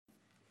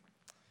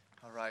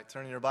All right,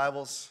 turn your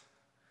Bibles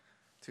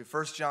to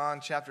 1 John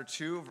chapter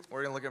 2.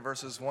 We're going to look at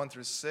verses 1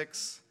 through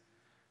 6.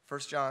 1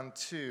 John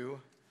 2,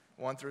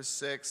 1 through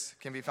 6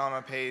 can be found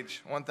on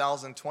page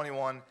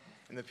 1021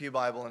 in the Pew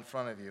Bible in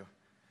front of you.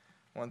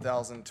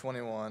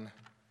 1021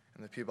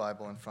 in the Pew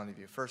Bible in front of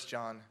you. 1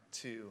 John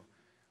 2,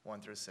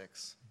 1 through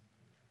 6.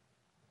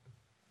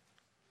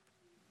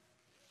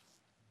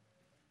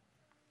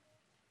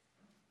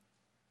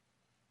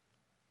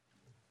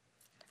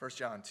 First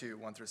John 2,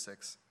 1 through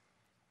 6.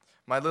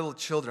 My little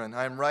children,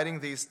 I am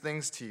writing these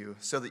things to you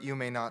so that you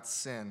may not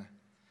sin.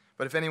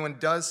 But if anyone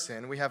does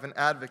sin, we have an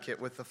advocate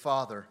with the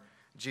Father,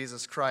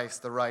 Jesus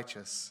Christ the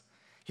righteous.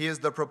 He is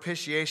the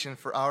propitiation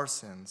for our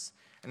sins,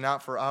 and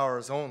not for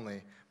ours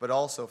only, but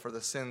also for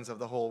the sins of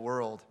the whole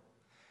world.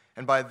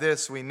 And by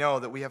this we know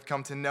that we have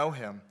come to know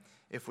him,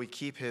 if we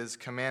keep his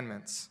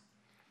commandments.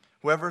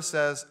 Whoever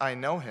says, I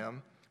know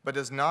him, but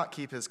does not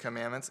keep his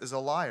commandments is a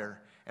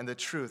liar, and the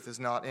truth is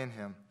not in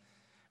him.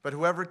 But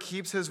whoever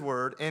keeps his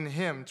word, in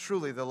him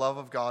truly the love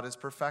of God is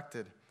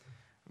perfected.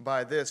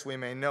 By this we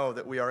may know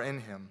that we are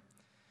in him.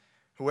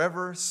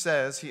 Whoever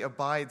says he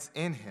abides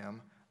in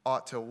him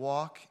ought to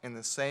walk in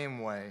the same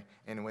way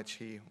in which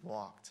he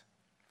walked.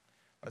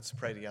 Let's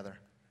pray together.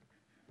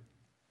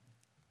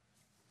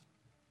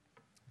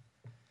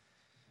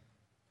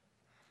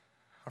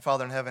 Our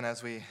Father in heaven,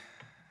 as we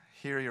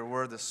hear your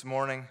word this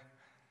morning,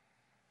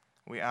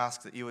 we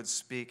ask that you would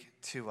speak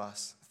to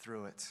us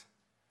through it.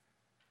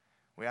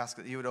 We ask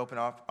that you would open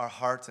up our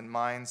hearts and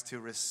minds to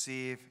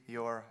receive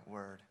your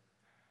word.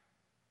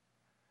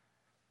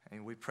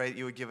 And we pray that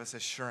you would give us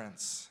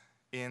assurance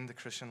in the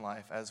Christian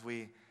life as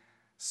we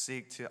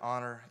seek to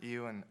honor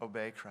you and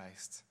obey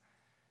Christ.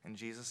 In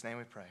Jesus' name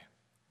we pray.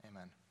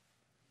 Amen.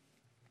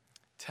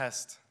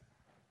 Test.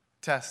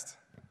 Well,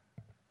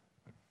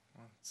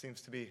 it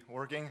seems to be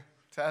working.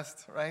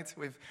 Test, right?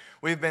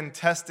 We've been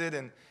tested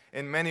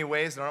in many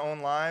ways in our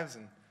own lives,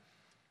 and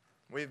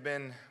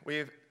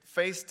we've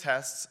faced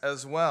tests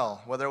as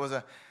well, whether it was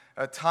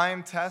a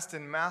time test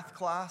in math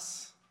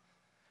class,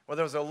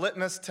 whether it was a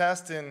litmus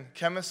test in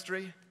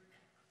chemistry,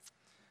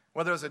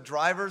 whether it was a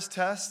driver's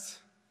test,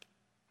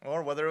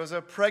 or whether it was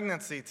a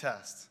pregnancy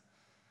test.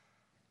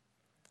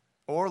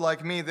 Or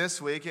like me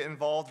this week, it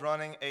involved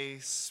running a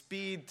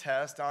speed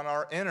test on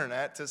our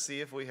internet to see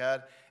if we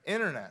had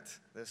internet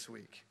this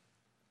week.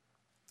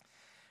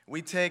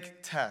 We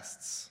take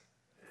tests,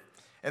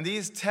 and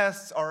these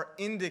tests are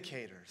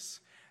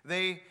indicators.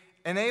 They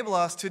enable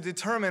us to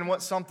determine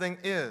what something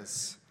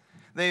is.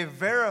 They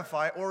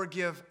verify or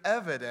give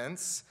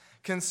evidence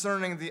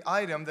concerning the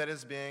item that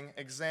is being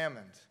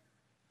examined.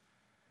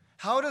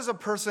 How does a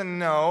person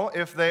know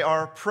if they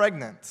are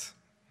pregnant?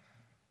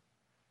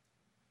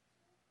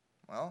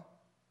 Well,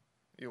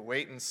 you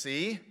wait and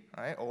see,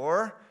 right?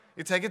 Or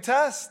you take a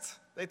test.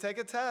 They take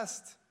a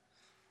test.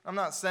 I'm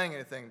not saying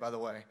anything, by the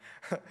way.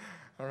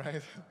 All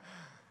right?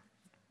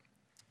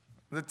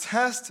 The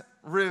test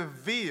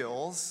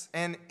reveals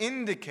and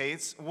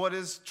indicates what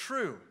is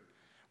true,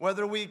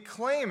 whether we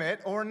claim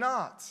it or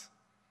not.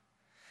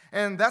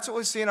 And that's what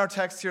we see in our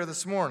text here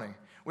this morning.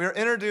 We are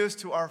introduced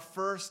to our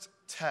first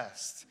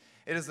test.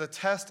 It is the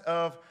test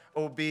of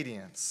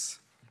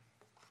obedience.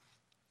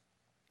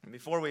 And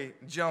before we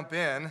jump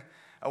in,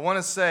 I want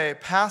to say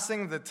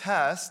passing the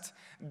test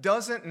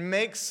doesn't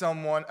make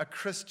someone a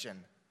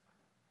Christian,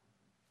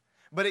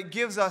 but it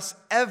gives us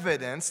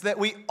evidence that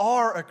we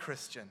are a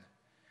Christian.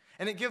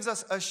 And it gives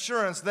us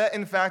assurance that,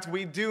 in fact,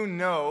 we do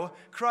know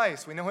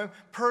Christ. We know him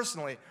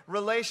personally,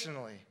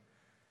 relationally.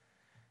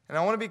 And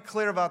I want to be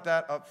clear about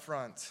that up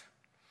front.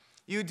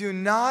 You do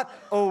not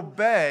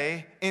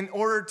obey in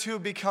order to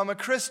become a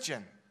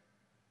Christian.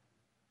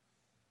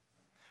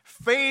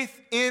 Faith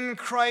in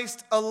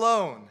Christ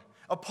alone,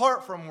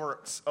 apart from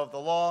works of the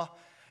law,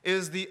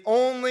 is the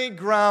only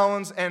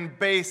grounds and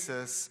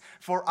basis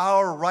for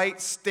our right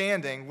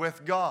standing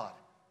with God.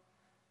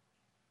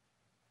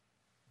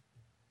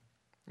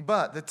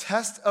 But the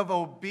test of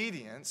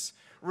obedience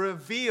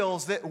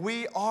reveals that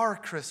we are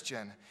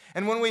Christian.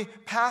 And when we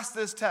pass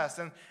this test,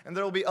 and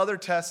there will be other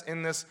tests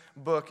in this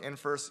book in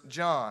 1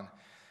 John,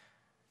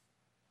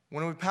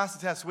 when we pass the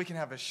test, we can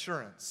have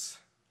assurance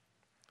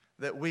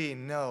that we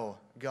know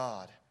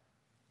God.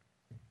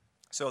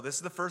 So this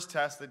is the first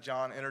test that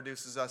John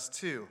introduces us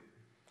to.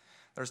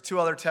 There's two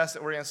other tests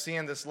that we're going to see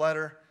in this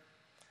letter.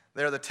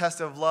 They're the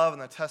test of love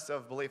and the test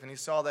of belief. And you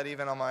saw that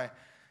even on my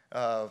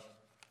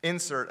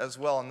insert as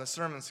well in the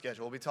sermon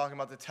schedule. We'll be talking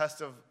about the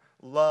test of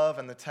love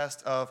and the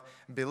test of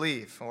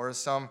belief, or as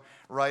some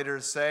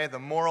writers say, the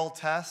moral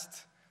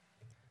test.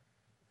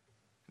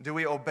 Do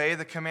we obey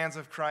the commands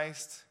of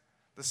Christ?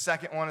 The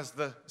second one is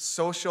the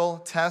social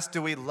test.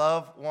 Do we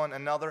love one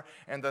another?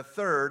 And the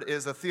third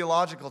is the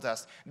theological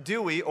test.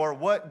 Do we, or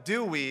what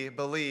do we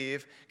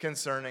believe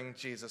concerning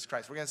Jesus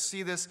Christ? We're going to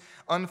see this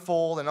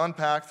unfold and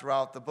unpack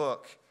throughout the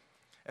book.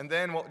 And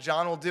then what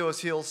John will do is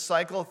he'll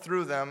cycle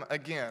through them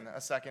again a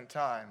second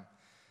time.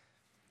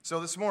 So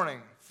this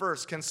morning,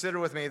 first, consider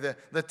with me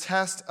the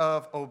test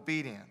of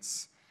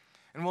obedience.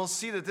 And we'll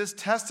see that this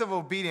test of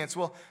obedience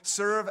will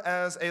serve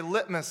as a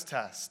litmus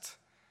test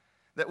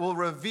that will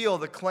reveal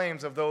the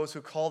claims of those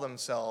who call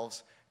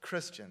themselves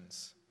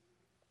Christians.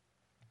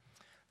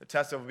 The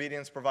test of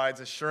obedience provides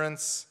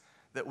assurance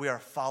that we are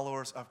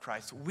followers of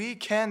Christ. We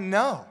can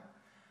know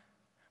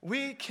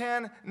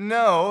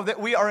that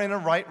we are in a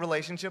right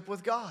relationship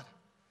with God.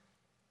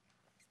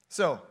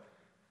 So,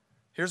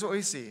 here's what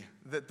we see,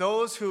 that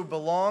those who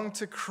belong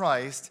to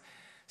Christ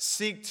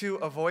seek to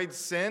avoid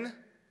sin.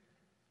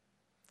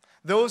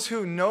 Those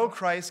who know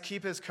Christ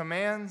keep his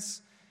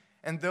commands,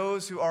 and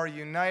those who are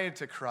united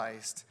to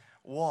Christ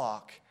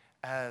walk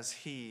as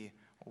he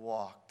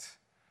walked.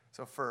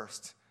 So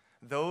first,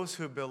 those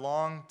who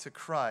belong to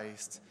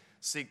Christ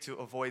seek to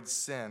avoid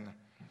sin.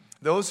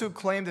 Those who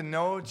claim to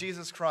know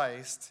Jesus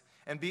Christ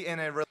and be in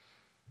a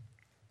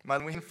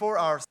relationship for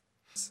our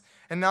sins,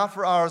 and not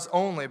for ours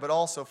only, but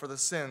also for the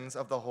sins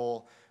of the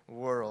whole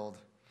world.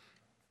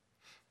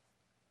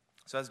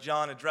 So as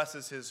John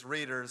addresses his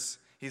readers,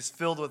 he's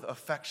filled with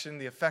affection,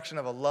 the affection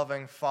of a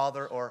loving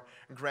father or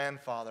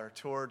grandfather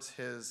towards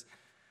his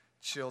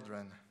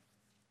children.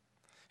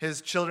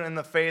 His children in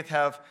the faith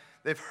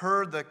they've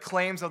heard the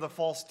claims of the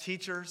false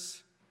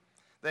teachers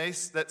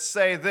that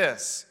say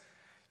this: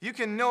 you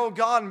can know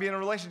God and be in a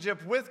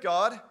relationship with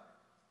God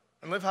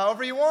and live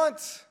however you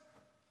want.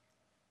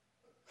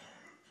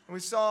 And we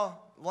saw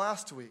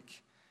last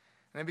week,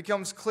 and it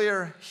becomes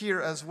clear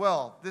here as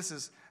well, this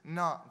is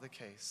not the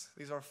case.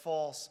 These are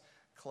false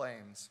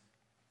claims.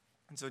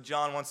 And so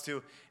John wants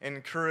to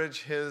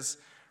encourage his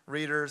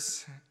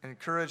readers,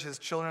 encourage his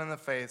children in the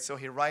faith, so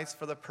he writes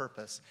for the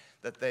purpose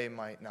that they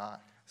might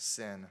not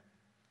sin.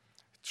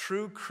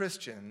 True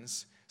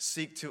Christians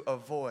seek to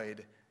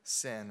avoid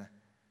sin.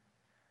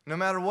 No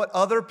matter what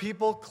other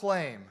people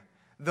claim,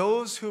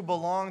 those who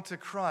belong to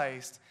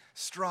Christ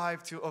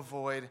strive to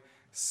avoid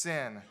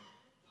sin.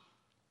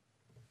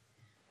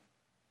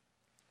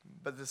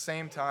 But at the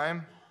same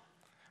time,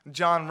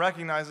 John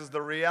recognizes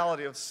the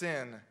reality of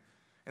sin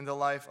in the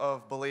life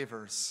of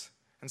believers.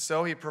 And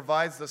so he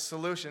provides the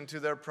solution to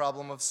their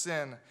problem of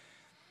sin.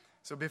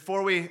 So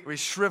before we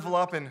shrivel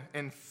up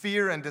in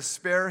fear and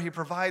despair, he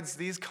provides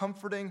these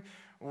comforting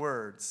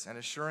words and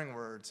assuring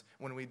words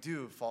when we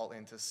do fall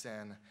into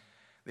sin.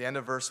 The end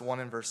of verse 1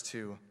 and verse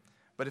 2.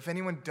 But if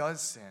anyone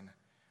does sin,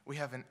 we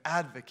have an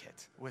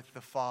advocate with the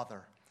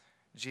Father,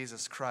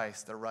 Jesus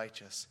Christ, the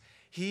righteous.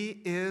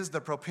 He is the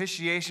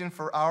propitiation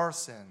for our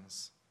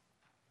sins,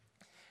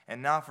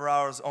 and not for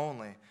ours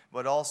only,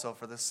 but also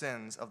for the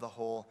sins of the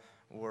whole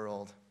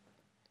world.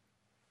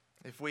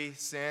 If we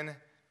sin,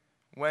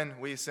 when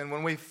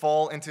we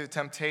fall into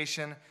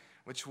temptation,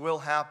 which will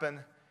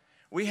happen,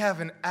 we have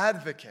an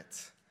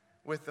advocate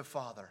with the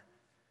Father,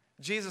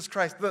 Jesus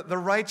Christ, the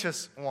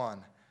righteous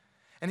one.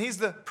 And he's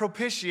the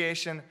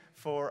propitiation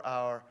for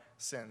our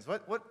sins.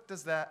 What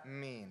does that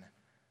mean?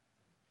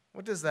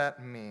 What does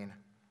that mean?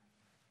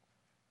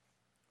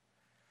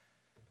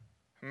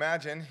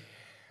 Imagine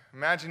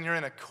you're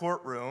in a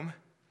courtroom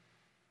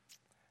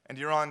and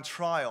you're on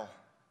trial.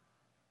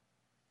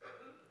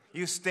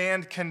 You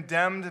stand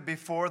condemned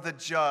before the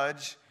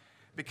judge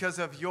because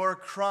of your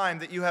crime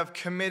that you have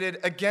committed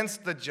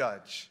against the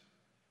judge.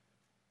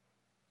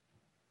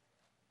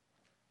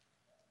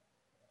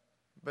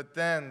 But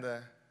then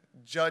the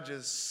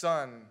judge's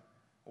son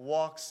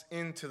walks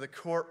into the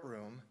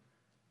courtroom.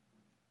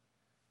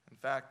 In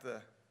fact,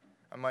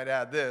 I might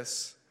add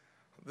this,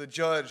 the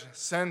judge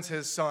sends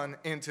his son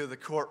into the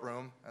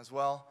courtroom as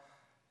well.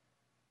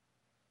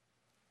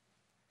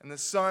 And the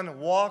son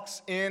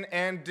walks in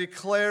and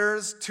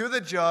declares to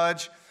the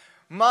judge,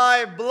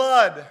 my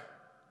blood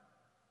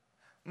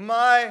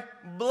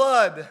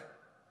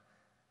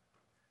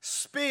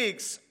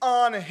speaks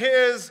on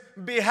his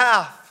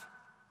behalf.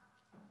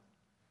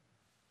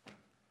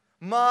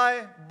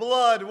 My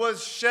blood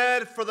was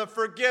shed for the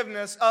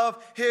forgiveness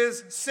of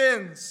his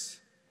sins,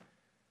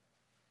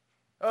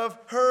 of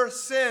her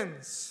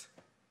sins.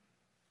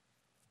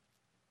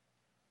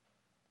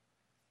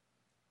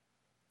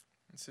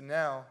 And so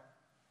now,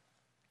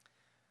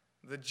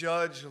 the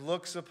judge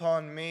looks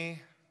upon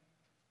me,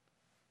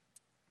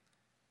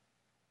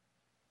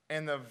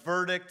 and the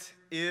verdict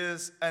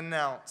is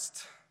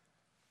announced.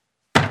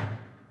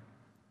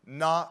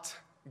 Not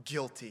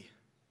guilty.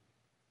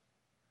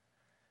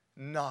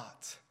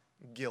 Not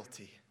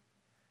guilty.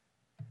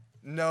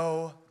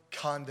 No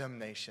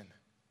condemnation.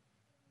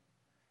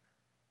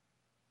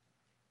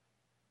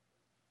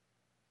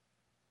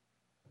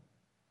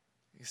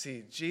 You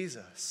see,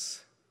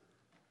 Jesus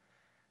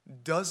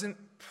doesn't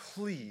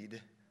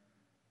plead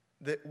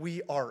that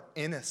we are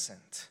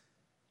innocent,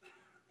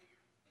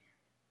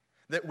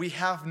 that we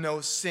have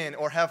no sin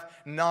or have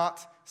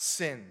not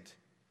sinned.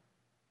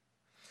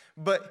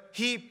 But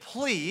he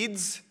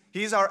pleads,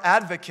 he's our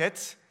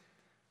advocate,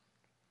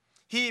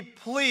 he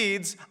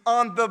pleads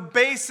on the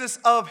basis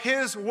of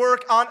his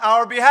work on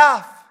our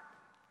behalf.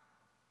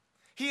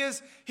 He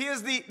is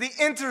the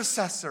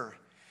intercessor.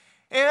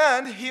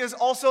 And he is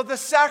also the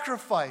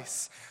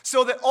sacrifice,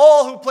 so that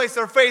all who place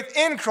their faith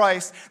in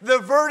Christ, the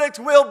verdict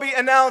will be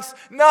announced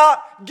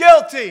not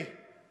guilty.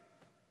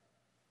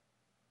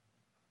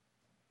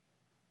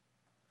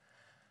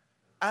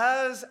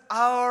 as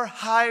our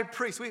high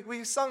priest.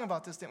 We sung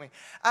about this, didn't we?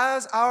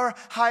 As our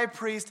high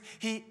priest,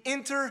 he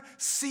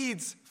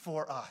intercedes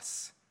for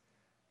us.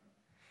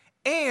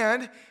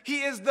 And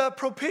he is the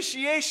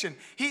propitiation.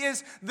 He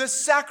is the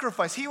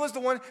sacrifice. He was the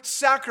one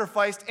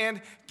sacrificed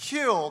and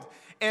killed.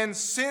 And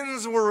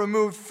sins were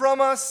removed from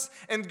us,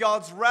 and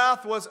God's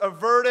wrath was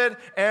averted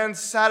and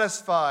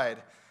satisfied.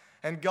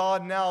 And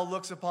God now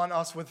looks upon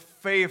us with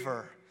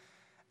favor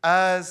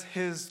as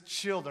his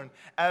children,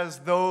 as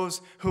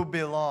those who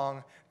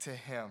belong to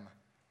him.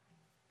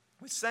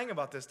 We sang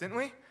about this, didn't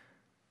we?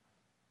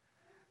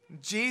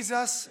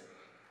 Jesus,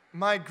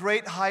 my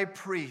great high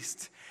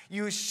priest,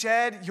 you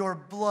shed your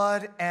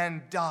blood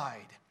and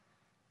died.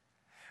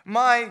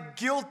 My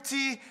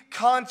guilty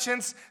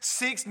conscience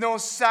seeks no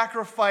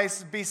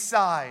sacrifice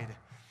beside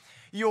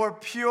your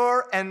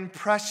pure and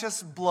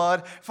precious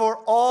blood, for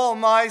all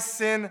my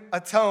sin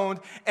atoned,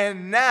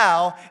 and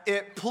now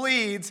it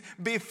pleads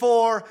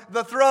before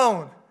the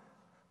throne.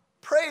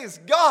 Praise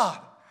God,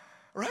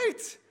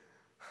 right?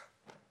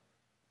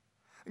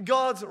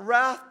 God's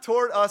wrath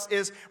toward us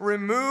is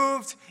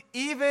removed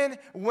even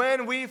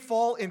when we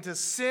fall into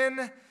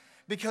sin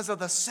because of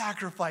the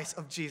sacrifice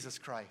of Jesus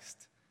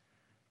Christ.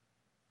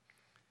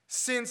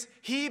 Since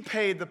he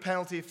paid the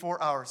penalty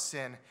for our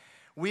sin,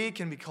 we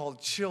can be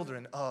called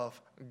children of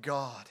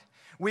God.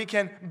 We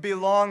can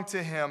belong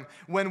to him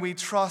when we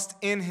trust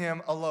in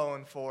him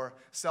alone for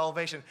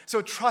salvation.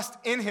 So trust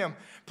in him.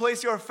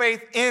 Place your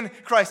faith in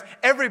Christ.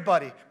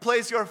 Everybody,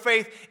 place your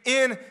faith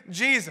in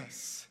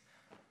Jesus.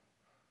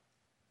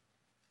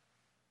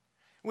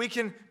 We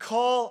can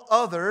call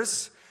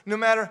others, no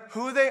matter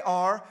who they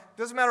are,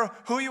 doesn't matter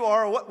who you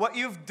are or what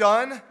you've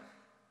done.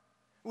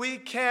 We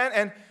can,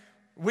 and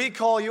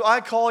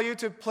I call you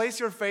to place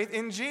your faith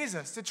in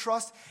Jesus, to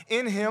trust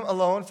in him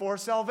alone for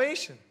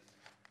salvation.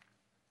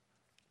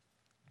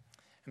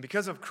 And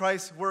because of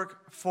Christ's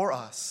work for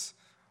us,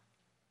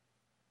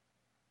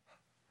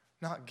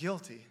 not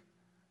guilty,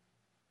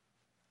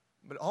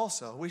 but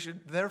also we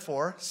should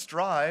therefore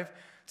strive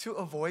to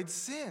avoid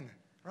sin,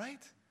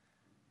 right?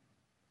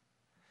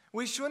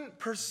 We shouldn't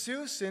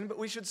pursue sin, but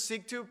we should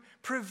seek to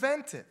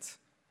prevent it.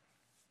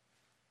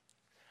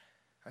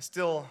 I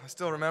still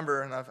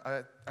remember,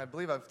 and I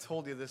believe I've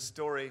told you this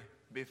story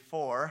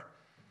before,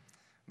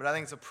 but I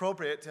think it's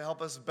appropriate to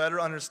help us better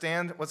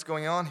understand what's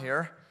going on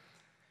here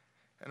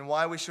and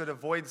why we should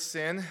avoid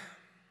sin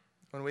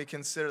when we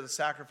consider the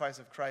sacrifice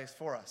of Christ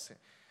for us.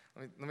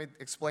 Let me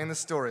explain the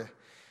story.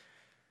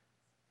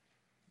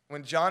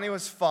 When Johnny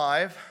was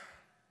 5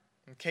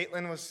 and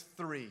Caitlin was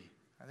 3,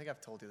 I think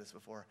I've told you this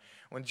before.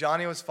 When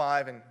Johnny was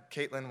 5 and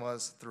Caitlin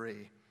was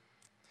 3,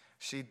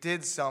 she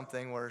did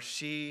something where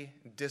she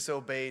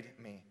disobeyed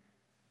me.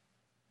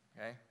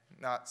 Okay?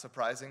 Not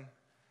surprising.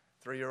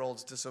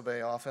 3-year-olds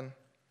disobey often.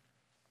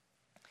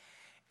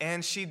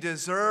 And she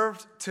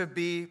deserved to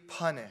be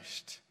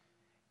punished.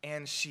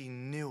 And she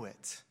knew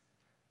it.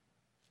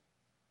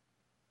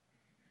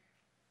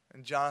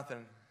 And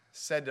Jonathan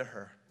said to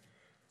her,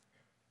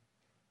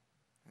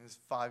 in his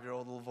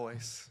 5-year-old little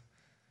voice,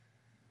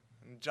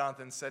 and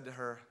Jonathan said to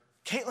her,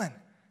 Caitlin,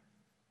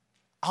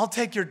 I'll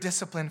take your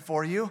discipline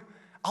for you.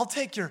 I'll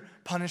take your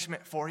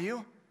punishment for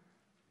you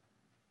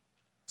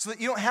so that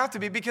you don't have to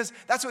be, because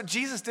that's what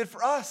Jesus did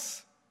for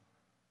us.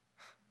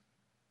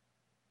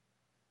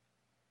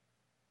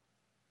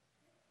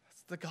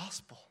 That's the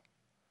gospel.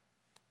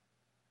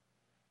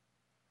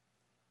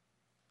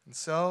 And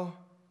so,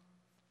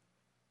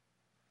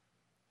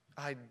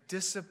 I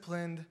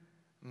disciplined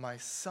my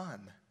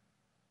son.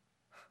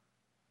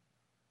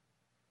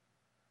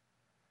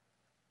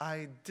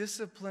 I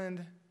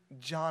disciplined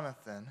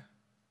Jonathan.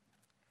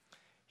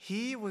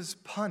 He was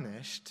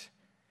punished,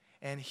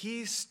 and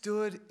he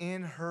stood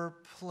in her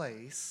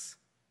place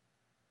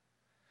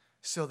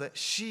so that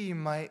she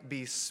might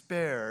be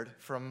spared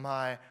from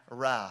my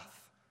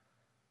wrath.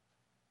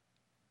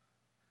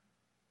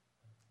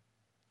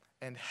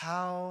 And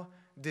how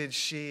did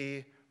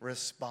she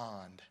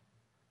respond?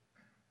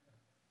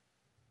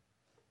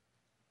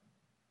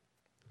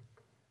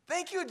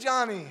 Thank you,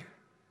 Johnny.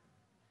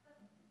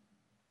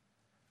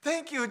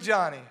 Thank you,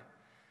 Johnny.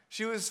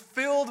 She was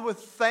filled with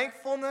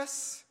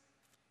thankfulness,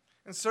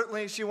 and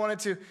certainly she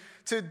wanted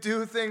to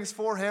do things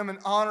for him and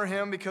honor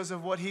him because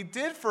of what he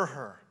did for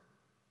her.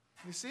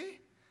 You see?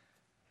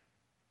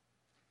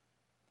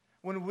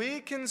 When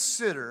we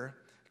consider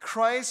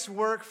Christ's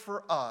work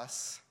for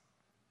us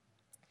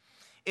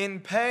in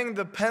paying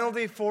the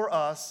penalty for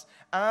us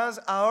as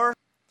our,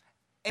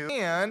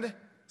 and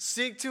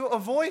seek to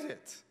avoid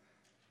it.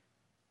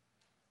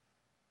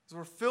 So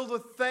we're filled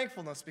with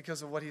thankfulness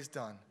because of what he's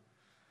done.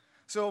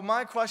 So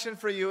my question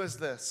for you is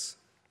this.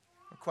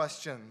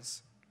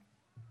 Questions.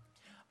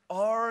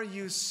 Are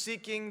you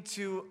seeking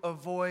to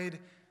avoid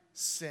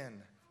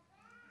sin?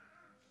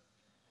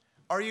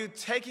 Are you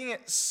taking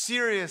it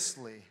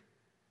seriously?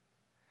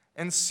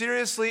 And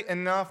seriously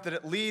enough that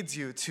it leads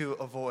you to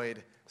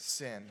avoid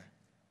sin?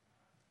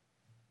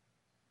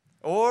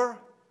 Or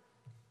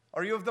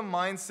are you of the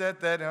mindset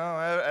that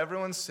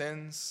everyone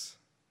sins,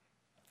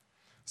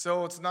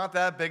 so it's not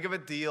that big of a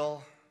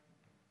deal.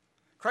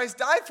 Christ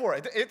died for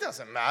it. It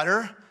doesn't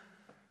matter.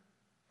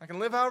 I can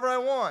live however I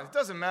want. It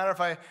doesn't matter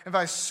if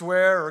I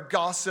swear or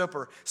gossip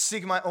or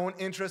seek my own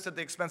interest at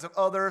the expense of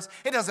others.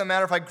 It doesn't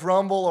matter if I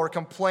grumble or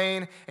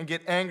complain and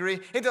get angry.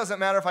 It doesn't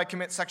matter if I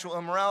commit sexual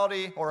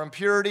immorality or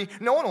impurity.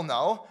 No one will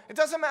know. It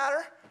doesn't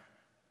matter.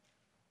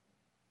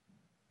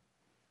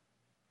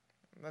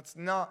 That's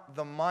not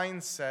the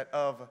mindset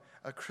of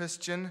a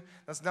Christian.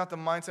 That's not the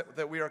mindset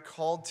that we are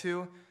called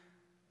to.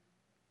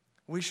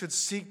 We should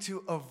seek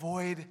to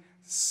avoid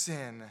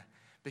sin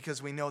because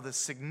we know the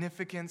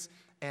significance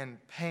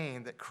and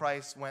pain that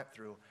Christ went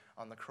through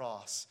on the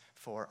cross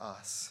for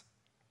us.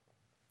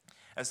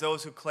 As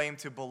those who claim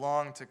to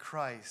belong to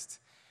Christ,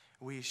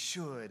 we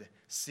should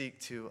seek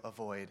to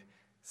avoid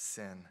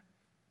sin.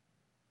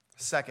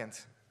 Second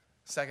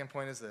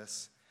point is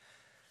this.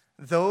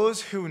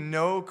 Those who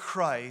know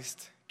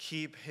Christ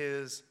keep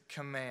his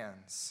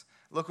commands.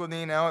 Look with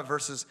me now at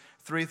verses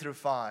 3 through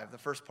 5, the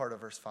first part of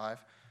verse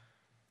 5.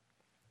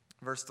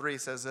 Verse 3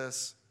 says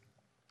this,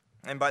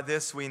 "And by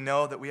this we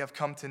know that we have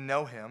come to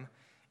know him,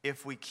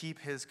 if we keep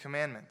his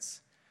commandments.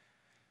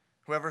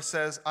 Whoever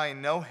says, 'I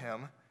know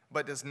him,'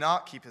 but does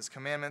not keep his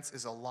commandments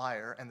is a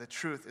liar, and the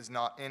truth is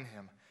not in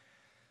him.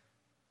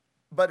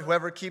 But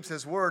whoever keeps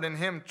his word, in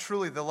him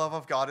truly the love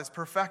of God is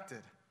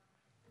perfected."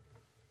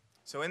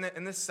 So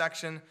in this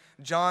section,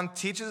 John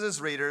teaches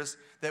his readers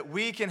that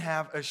we can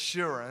have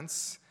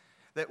assurance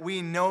that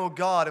we know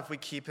God if we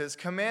keep his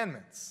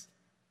commandments.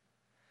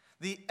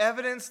 The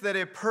evidence that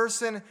a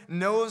person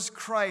knows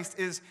Christ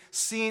is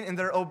seen in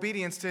their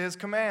obedience to his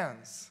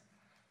commands.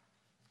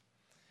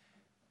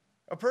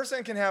 A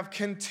person can have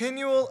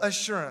continual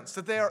assurance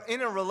that they are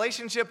in a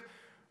relationship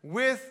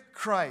with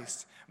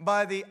Christ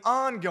by the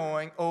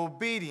ongoing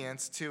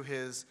obedience to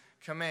his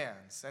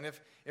commands. And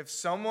if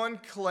someone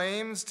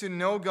claims to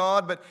know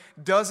God but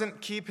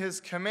doesn't keep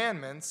his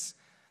commandments,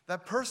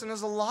 that person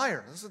is a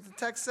liar. That's what the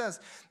text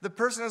says. The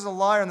person is a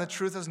liar and the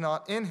truth is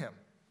not in him.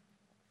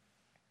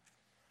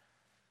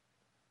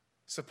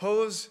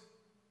 Suppose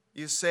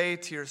you say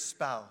to your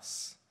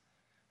spouse,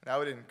 and I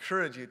would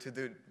encourage you to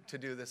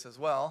do this as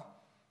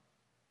well.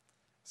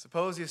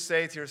 Suppose you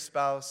say to your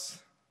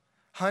spouse,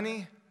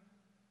 "Honey,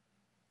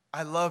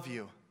 I love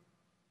you.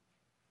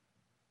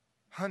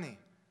 Honey,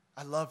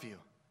 I love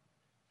you."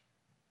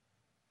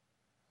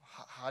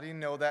 How do you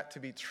know that to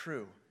be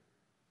true?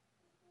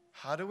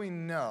 How do we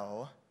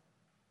know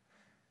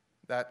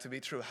that to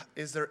be true?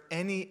 Is there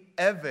any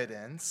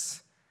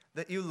evidence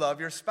that you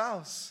love your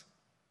spouse?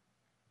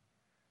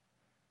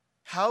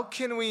 How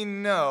can we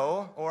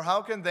know, or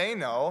how can they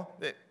know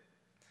that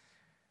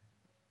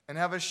and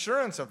have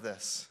assurance of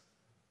this?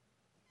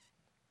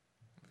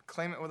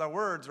 Claim it with our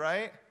words,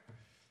 right?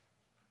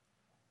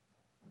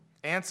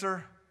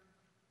 Answer: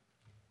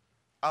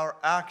 our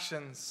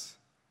actions,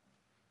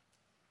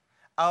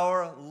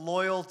 our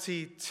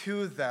loyalty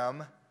to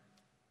them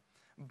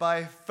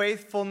by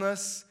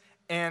faithfulness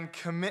and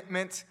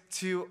commitment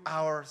to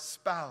our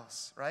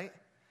spouse, right?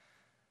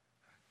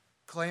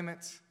 Claim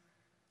it.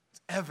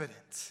 It's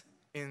evident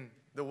in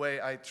the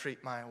way I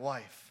treat my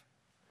wife.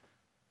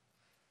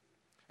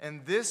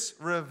 And this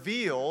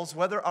reveals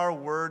whether our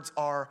words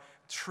are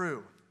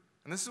true.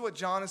 And this is what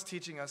John is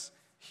teaching us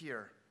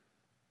here.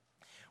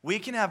 We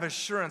can have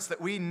assurance that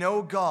we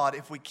know God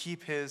if we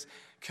keep his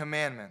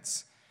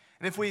commandments.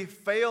 And if we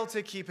fail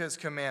to keep his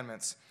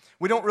commandments,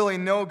 we don't really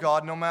know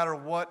God no matter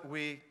what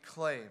we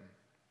claim.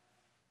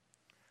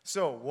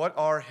 So, what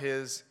are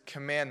his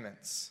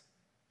commandments?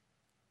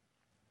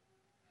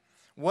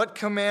 What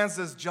commands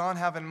does John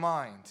have in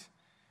mind?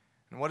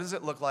 And what does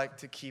it look like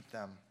to keep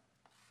them?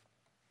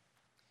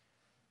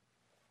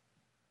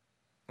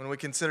 When we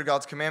consider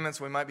God's commandments,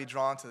 we might be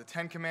drawn to the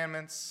 10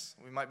 Commandments.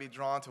 We might be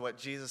drawn to what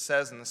Jesus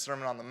says in the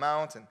Sermon on the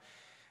Mount and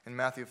in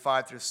Matthew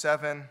 5 through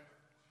 7.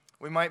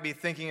 We might be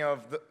thinking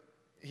of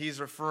he's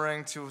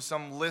referring to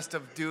some list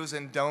of do's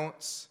and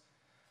don'ts.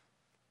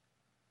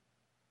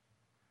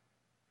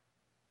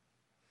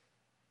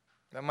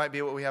 That might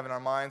be what we have in our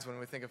minds when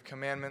we think of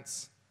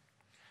commandments.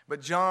 But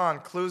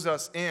John clues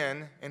us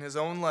in his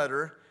own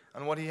letter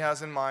on what he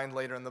has in mind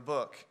later in the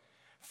book.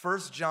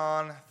 1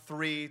 John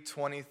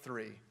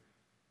 3:23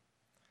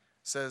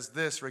 says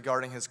this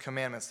regarding his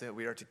commandments that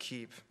we are to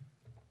keep.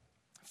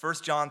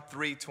 1 John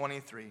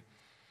 3:23.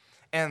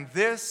 "And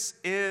this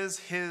is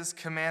his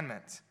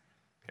commandment,"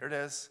 here it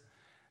is,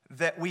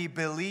 "that we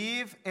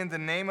believe in the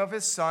name of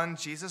his Son,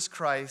 Jesus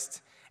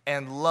Christ,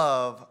 and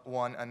love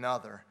one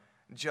another,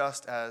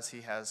 just as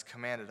he has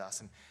commanded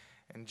us."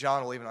 And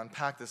John will even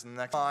unpack this in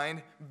the next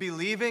line.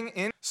 Believing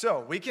in. So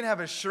we can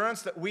have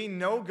assurance that we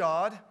know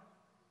God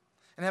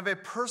and have a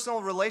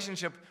personal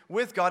relationship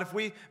with God if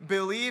we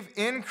believe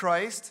in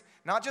Christ,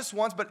 not just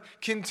once, but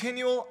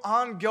continual,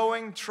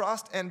 ongoing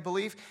trust and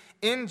belief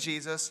in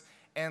Jesus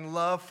and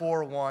love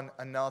for one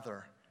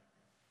another.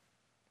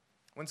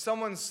 When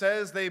someone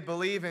says they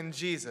believe in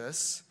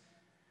Jesus,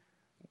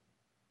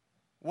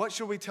 what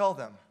should we tell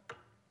them?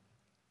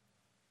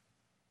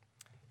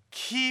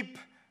 Keep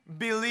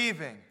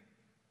believing.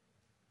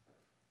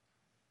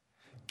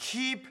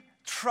 keep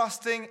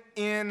trusting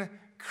in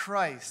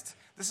Christ.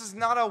 This is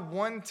not a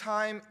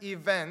one-time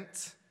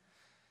event.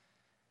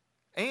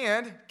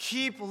 And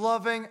keep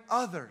loving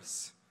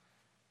others.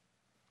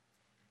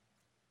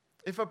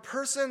 If a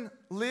person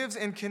lives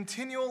in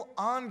continual,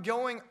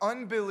 ongoing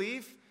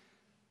unbelief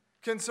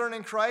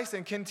concerning Christ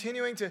and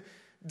continuing to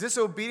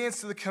disobedience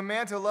to the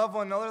command to love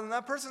one another, then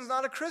that person is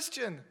not a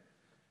Christian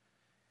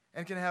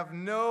and can have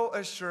no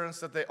assurance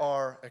that they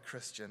are a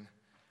Christian,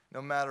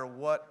 no matter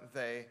what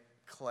they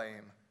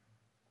claim.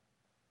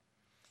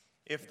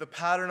 If the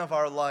pattern of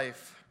our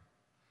life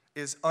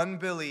is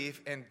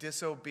unbelief and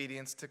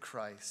disobedience to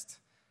Christ,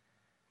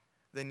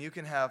 then you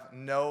can have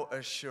no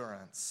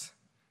assurance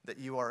that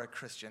you are a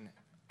Christian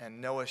and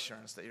no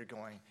assurance that you're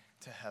going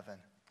to heaven.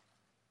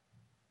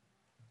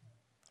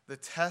 The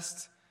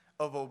test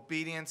of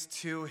obedience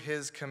to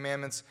his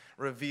commandments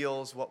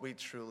reveals what we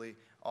truly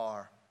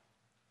are.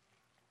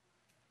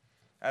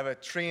 I have a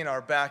tree in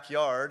our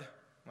backyard.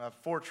 I have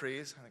 4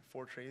 trees. I think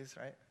 4 trees,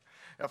 right?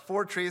 I have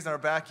 4 trees in our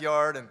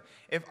backyard. And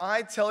if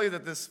I tell you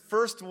that this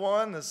first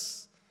one,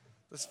 this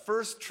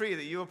first tree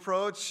that you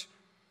approach,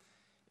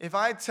 if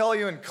I tell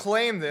you and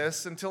claim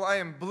this until I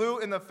am blue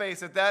in the face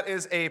that that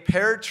is a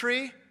pear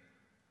tree,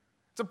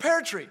 it's a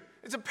pear tree.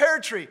 It's a pear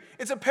tree.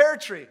 It's a pear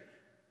tree.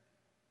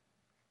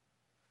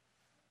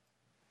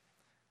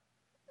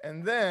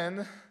 And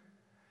then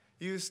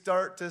you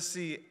start to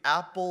see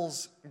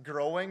apples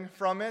growing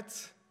from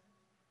it.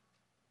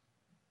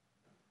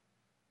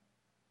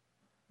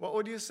 What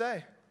would you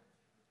say?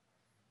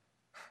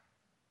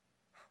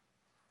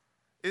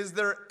 Is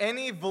there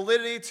any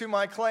validity to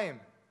my claim?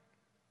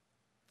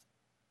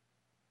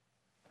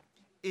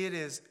 It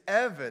is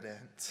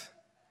evident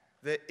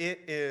that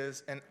it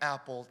is an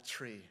apple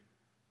tree.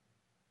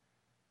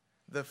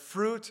 The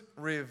fruit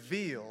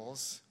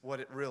reveals what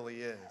it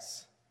really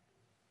is.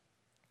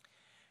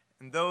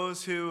 And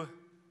those who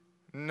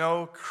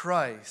know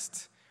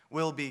Christ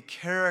will be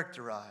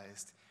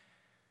characterized.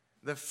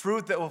 The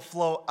fruit that will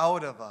flow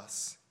out of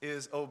us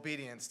is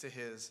obedience to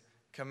his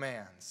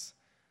commands.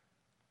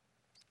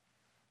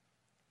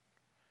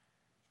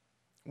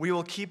 We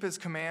will keep his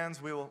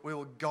commands, we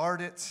will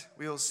guard it,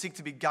 we will seek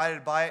to be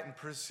guided by it and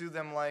pursue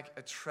them like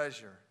a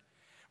treasure.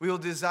 We will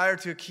desire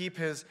to keep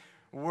his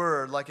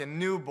word like a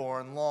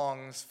newborn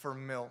longs for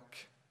milk.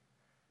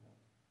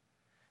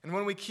 And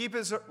when we keep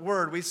his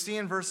word, we see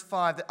in verse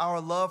 5 that our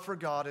love for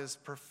God is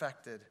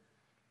perfected.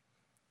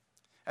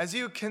 As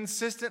you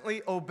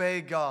consistently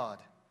obey God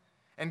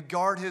and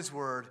guard his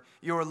word,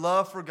 your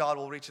love for God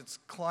will reach its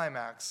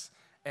climax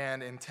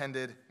and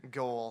intended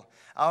goal.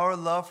 Our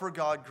love for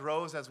God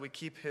grows as we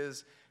keep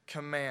his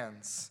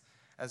commands,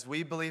 as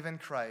we believe in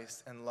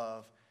Christ and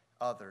love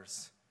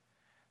others.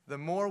 The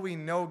more we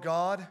know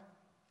God,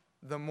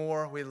 the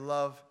more we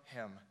love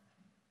him.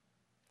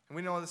 And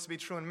we know this to be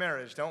true in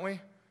marriage, don't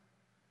we?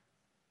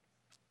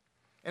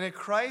 In a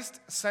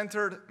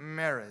Christ-centered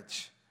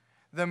marriage,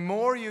 the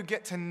more you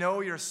get to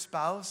know your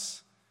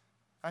spouse,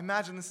 I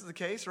imagine this is the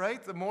case,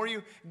 right? The more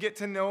you get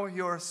to know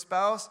your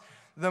spouse,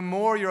 the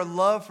more your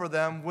love for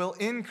them will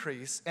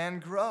increase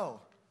and grow.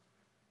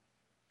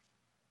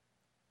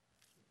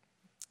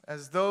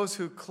 As those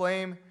who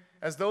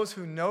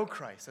know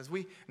Christ, as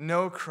we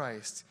know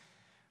Christ,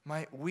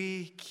 might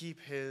we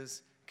keep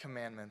his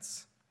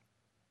commandments.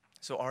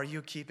 So are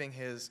you keeping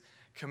his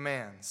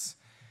commands?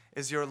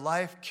 Is your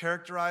life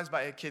characterized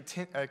by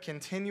a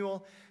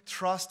continual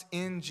trust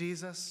in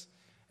Jesus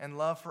and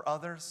love for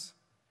others?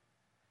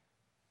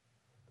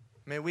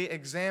 May we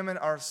examine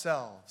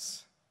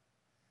ourselves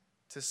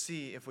to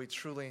see if we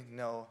truly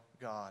know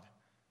God.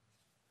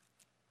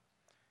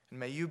 And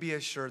may you be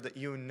assured that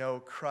you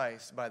know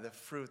Christ by the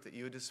fruit that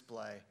you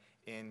display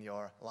in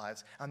your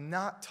lives. I'm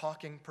not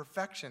talking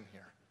perfection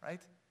here,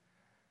 right?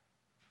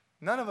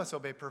 None of us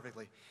obey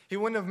perfectly. He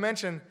wouldn't have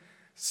mentioned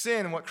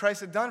sin and what Christ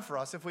had done for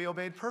us if we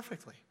obeyed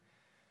perfectly.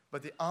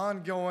 But the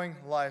ongoing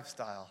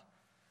lifestyle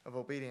of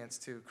obedience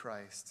to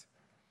Christ.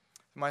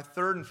 My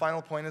third and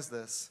final point is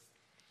this.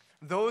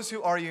 Those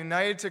who are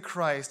united to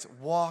Christ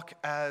walk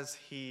as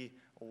he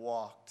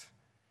walked.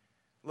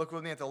 Look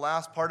with me at the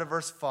last part of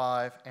verse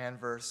 5 and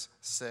verse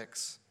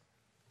 6.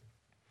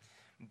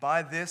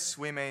 By this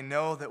we may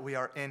know that we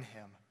are in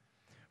him.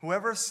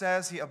 Whoever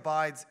says he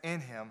abides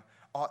in him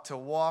ought to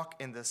walk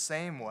in the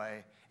same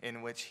way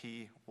in which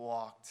he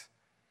walked.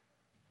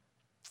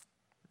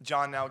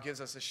 John now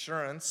gives us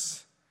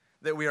assurance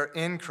that we are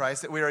in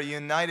Christ, that we are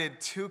united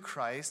to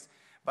Christ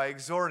by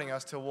exhorting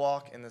us to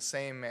walk in the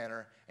same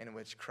manner in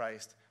which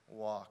Christ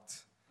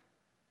walked.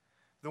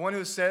 The one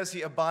who says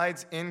he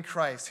abides in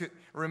Christ, who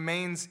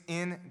remains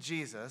in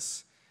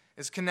Jesus,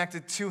 is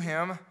connected to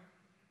him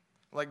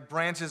like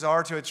branches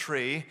are to a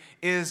tree,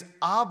 is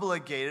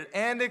obligated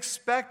and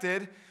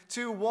expected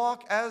to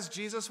walk as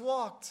Jesus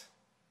walked.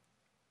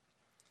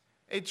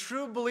 A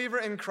true believer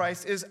in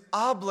Christ is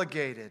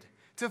obligated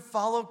to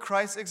follow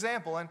Christ's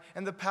example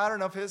and the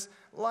pattern of his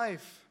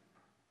life.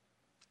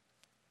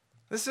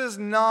 This is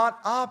not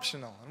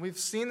optional, and we've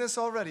seen this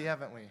already,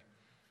 haven't we?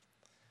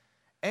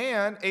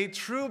 And a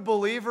true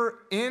believer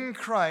in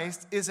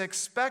Christ is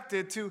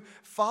expected to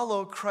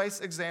follow Christ's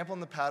example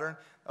and the pattern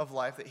of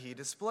life that he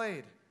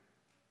displayed.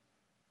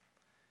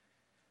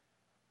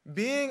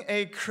 Being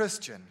a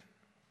Christian,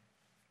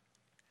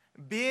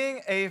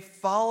 being a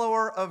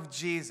follower of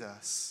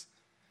Jesus,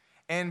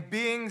 and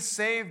being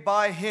saved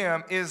by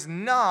him is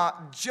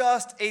not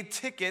just a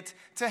ticket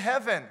to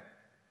heaven.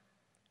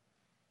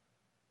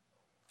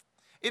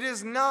 It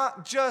is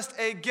not just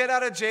a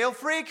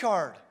get-out-of-jail-free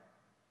card.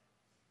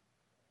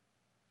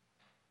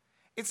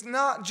 It's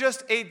not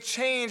just a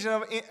change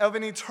of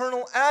an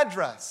eternal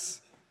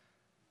address.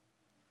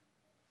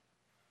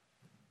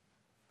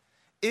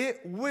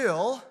 It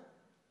will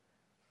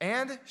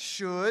and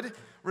should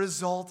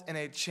result in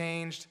a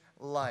changed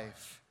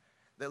life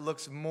that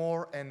looks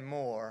more and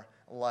more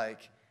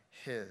like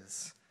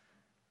his.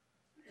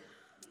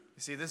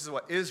 You see, this is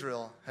what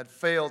Israel had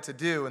failed to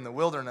do in the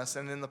wilderness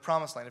and in the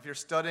promised land. If you're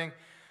studying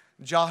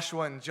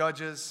Joshua and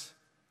Judges,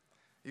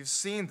 you've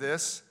seen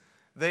this.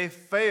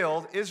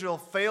 Israel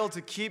failed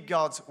to keep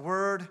God's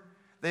word.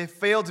 They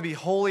failed to be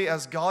holy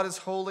as God is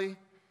holy.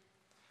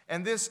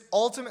 And this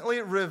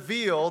ultimately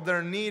revealed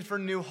their need for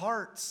new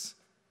hearts.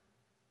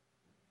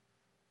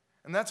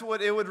 And that's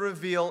what it would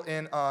reveal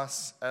in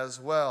us as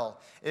well.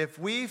 If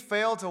we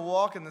fail to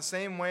walk in the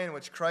same way in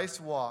which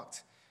Christ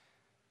walked,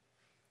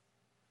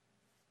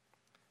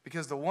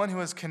 because the one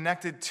who is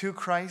connected to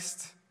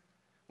Christ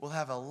will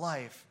have a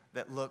life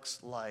that looks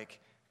like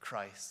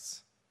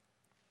Christ's.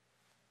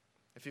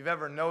 If you've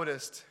ever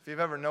noticed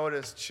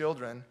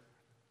children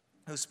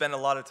who spend a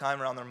lot of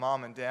time around their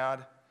mom and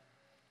dad,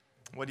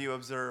 what do you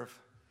observe?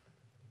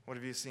 What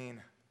have you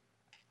seen?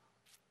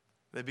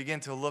 They begin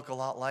to look a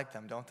lot like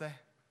them, don't they?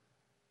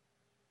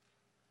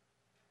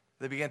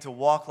 They begin to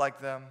walk like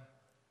them.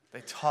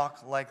 They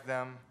talk like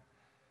them.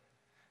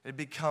 It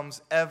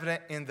becomes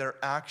evident in their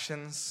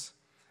actions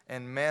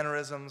and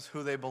mannerisms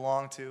who they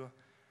belong to.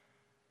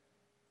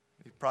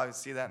 You probably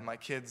see that in my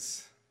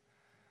kids.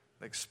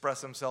 They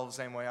express themselves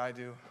the same way I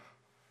do.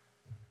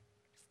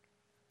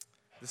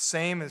 The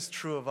same is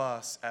true of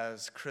us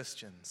as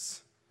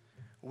Christians.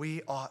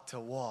 We ought to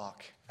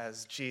walk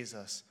as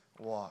Jesus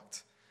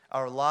walked.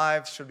 Our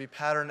lives should be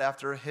patterned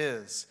after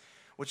his,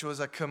 which was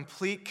a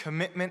complete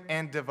commitment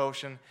and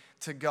devotion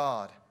to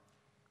God.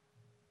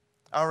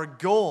 Our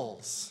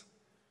goals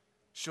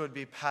should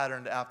be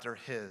patterned after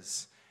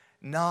his.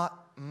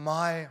 Not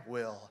my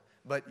will,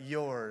 but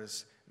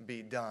yours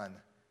be done.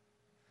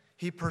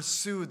 He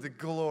pursued the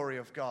glory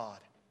of God.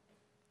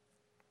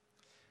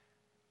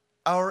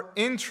 Our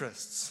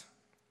interests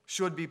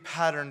should be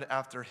patterned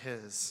after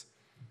his.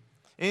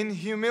 In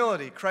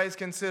humility, Christ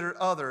considered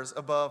others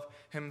above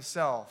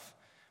himself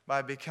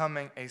by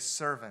becoming a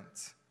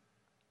servant.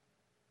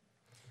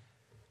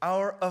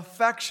 Our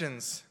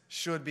affections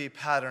should be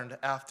patterned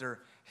after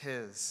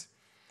his.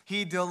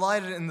 He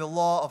delighted in the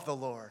law of the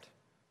Lord,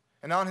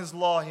 and on his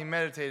law he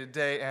meditated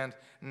day and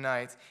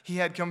night. He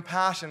had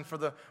compassion for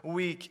the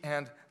weak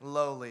and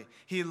lowly.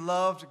 He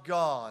loved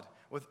God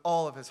with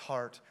all of his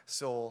heart,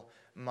 soul,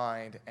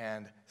 mind,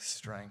 and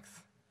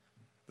strength.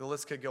 The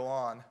list could go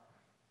on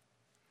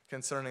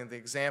concerning the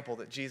example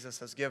that Jesus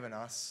has given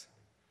us.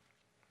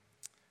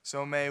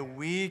 So may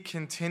we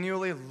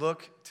continually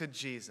look to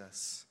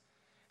Jesus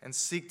and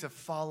seek to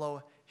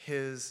follow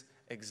his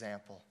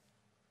example.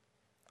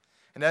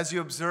 And as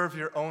you observe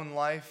your own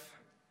life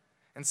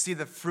and see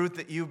the fruit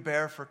that you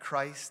bear for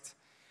Christ,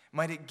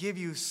 might it give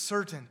you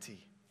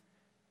certainty.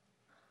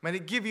 Might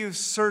it give you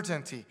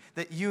certainty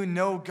that you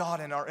know God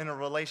and are in a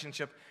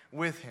relationship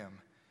with him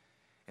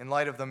in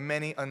light of the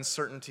many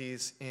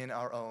uncertainties in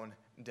our own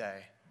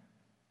day.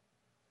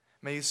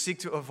 May you seek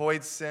to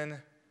avoid sin.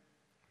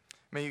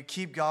 May you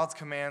keep God's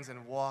commands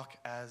and walk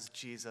as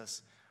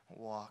Jesus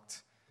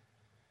walked.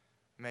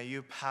 May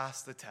you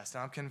pass the test,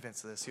 and I'm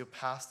convinced of this, you'll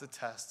pass the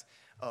test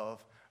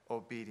of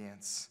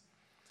obedience.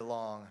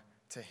 Belong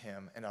to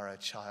him and are a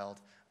child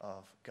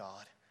of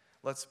God.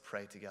 Let's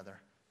pray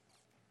together.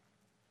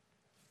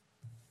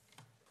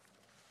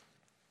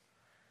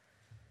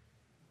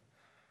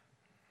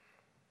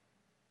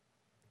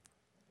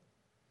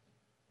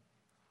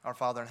 Our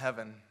Father in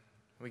heaven,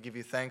 we give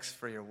you thanks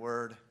for your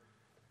word.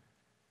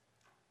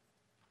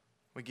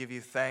 We give you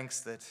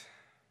thanks that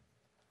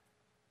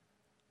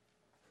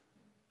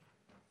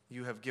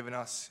you have given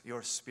us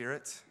your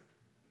Spirit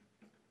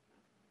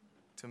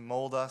to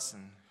mold us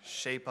and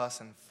shape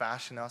us and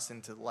fashion us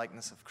into the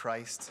likeness of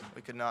Christ.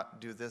 We could not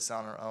do this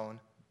on our own.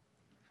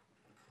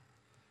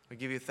 We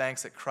give you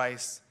thanks that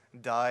Christ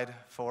died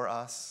for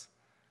us,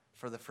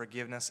 for the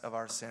forgiveness of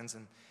our sins,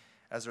 and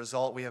as a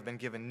result, we have been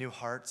given new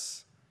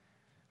hearts.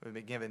 We've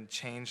been given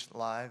changed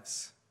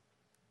lives.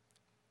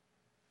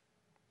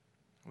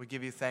 We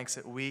give you thanks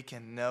that we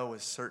can know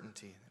with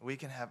certainty, we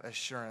can have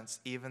assurance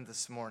even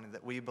this morning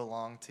that we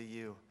belong to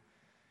you.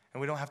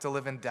 And we don't have to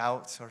live in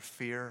doubt or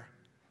fear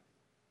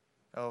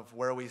of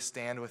where we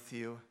stand with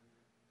you.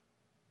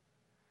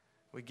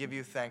 We give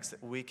you thanks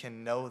that we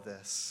can know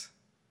this.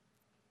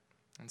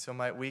 And so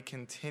might we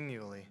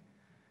continually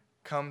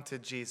come to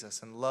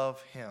Jesus and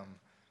love him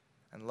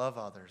and love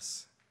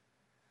others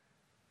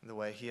the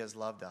way he has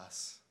loved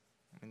us.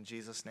 In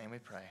Jesus' name we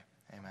pray.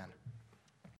 Amen.